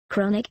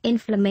Chronic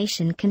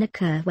inflammation can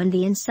occur when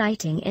the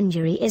inciting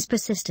injury is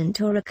persistent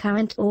or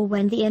recurrent, or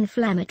when the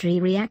inflammatory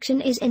reaction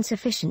is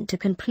insufficient to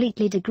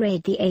completely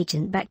degrade the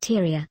agent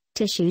bacteria,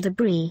 tissue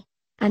debris,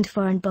 and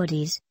foreign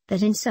bodies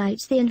that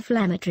incites the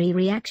inflammatory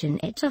reaction.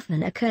 It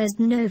often occurs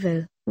de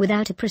novo,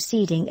 without a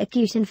preceding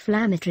acute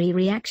inflammatory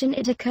reaction.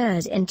 It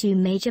occurs in two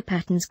major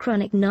patterns: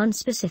 chronic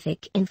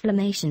non-specific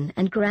inflammation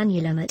and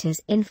granulomatous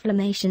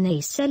inflammation,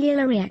 a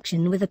cellular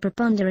reaction with a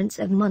preponderance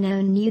of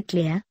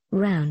mononuclear,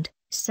 round,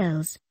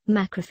 cells,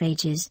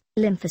 macrophages,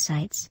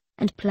 lymphocytes,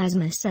 and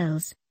plasma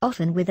cells,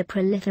 often with a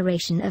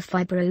proliferation of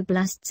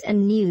fibroblasts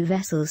and new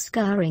vessel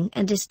scarring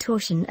and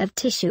distortion of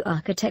tissue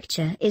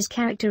architecture is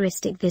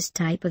characteristic. This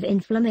type of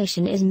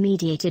inflammation is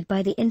mediated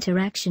by the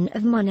interaction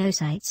of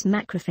monocytes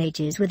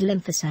macrophages with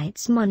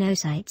lymphocytes.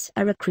 Monocytes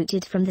are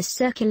recruited from the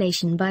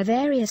circulation by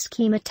various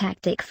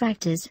chemotactic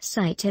factors.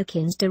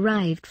 Cytokines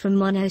derived from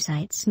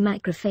monocytes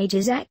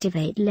macrophages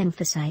activate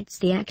lymphocytes.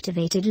 The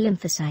activated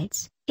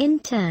lymphocytes, in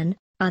turn,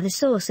 are the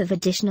source of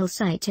additional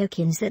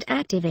cytokines that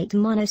activate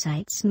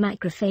monocytes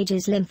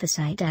macrophages.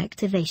 Lymphocyte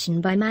activation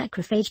by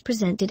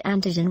macrophage-presented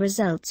antigen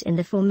results in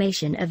the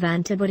formation of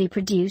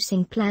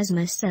antibody-producing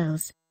plasma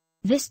cells.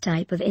 This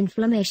type of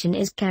inflammation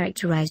is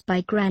characterized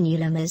by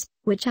granulomas,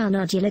 which are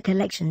nodular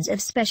collections of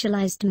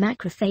specialized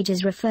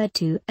macrophages referred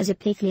to as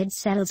epithelial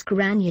cells.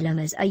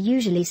 Granulomas are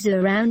usually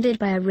surrounded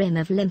by a rim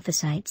of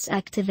lymphocytes.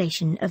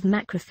 Activation of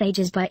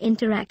macrophages by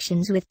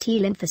interactions with T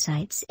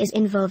lymphocytes is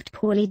involved.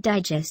 Poorly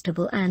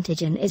digestible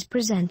antigen is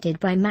presented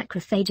by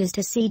macrophages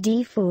to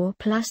CD4+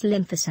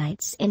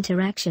 lymphocytes.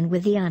 Interaction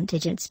with the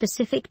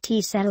antigen-specific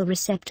T cell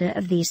receptor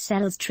of these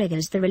cells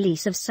triggers the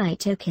release of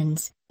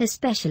cytokines,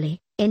 especially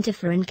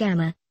interferon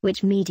gamma,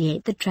 which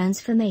mediate the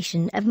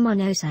transformation of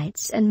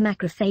monocytes and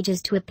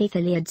macrophages to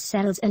epithelial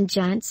cells and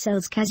giant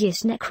cells.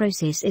 Caseous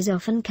necrosis is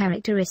often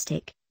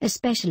characteristic,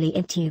 especially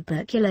in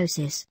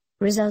tuberculosis,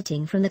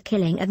 resulting from the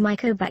killing of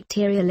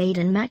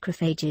mycobacteria-laden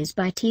macrophages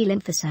by T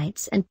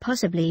lymphocytes and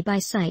possibly by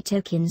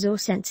cytokines or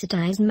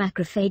sensitized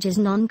macrophages.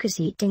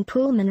 Non-caseating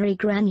pulmonary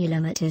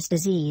granulomatous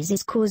disease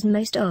is caused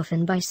most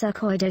often by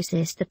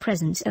sarcoidosis. The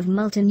presence of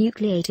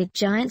multinucleated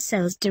giant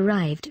cells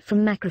derived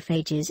from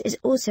macrophages is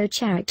also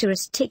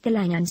characteristic. The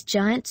Langerhans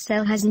giant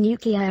cell has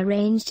nuclei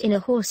arranged in a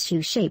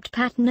horseshoe-shaped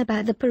pattern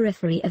about the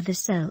periphery of the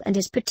cell and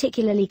is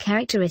particularly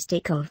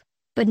characteristic of,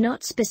 but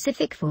not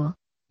specific for,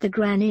 the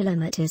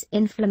granulomatous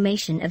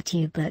inflammation of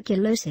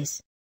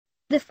tuberculosis.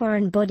 The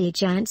foreign body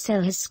giant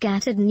cell has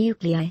scattered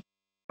nuclei.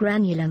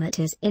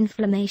 Granulomatous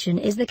inflammation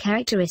is the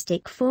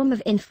characteristic form of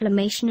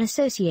inflammation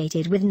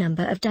associated with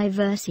number of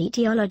diverse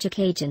etiologic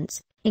agents,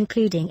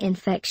 including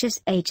infectious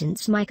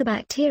agents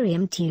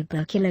Mycobacterium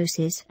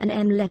tuberculosis and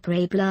M.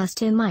 leprae,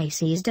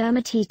 blastomyces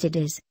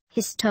dermatitidis,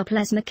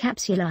 Histoplasma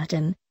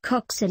capsulatum,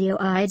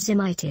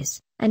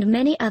 coccidioides and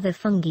many other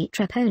fungi.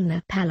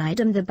 Treponema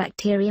pallidum, the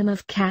bacterium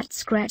of cat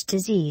scratch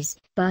disease.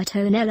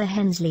 Bartonella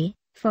Hensley,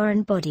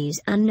 foreign bodies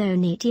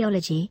unknown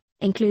etiology,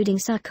 including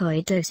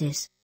sarcoidosis.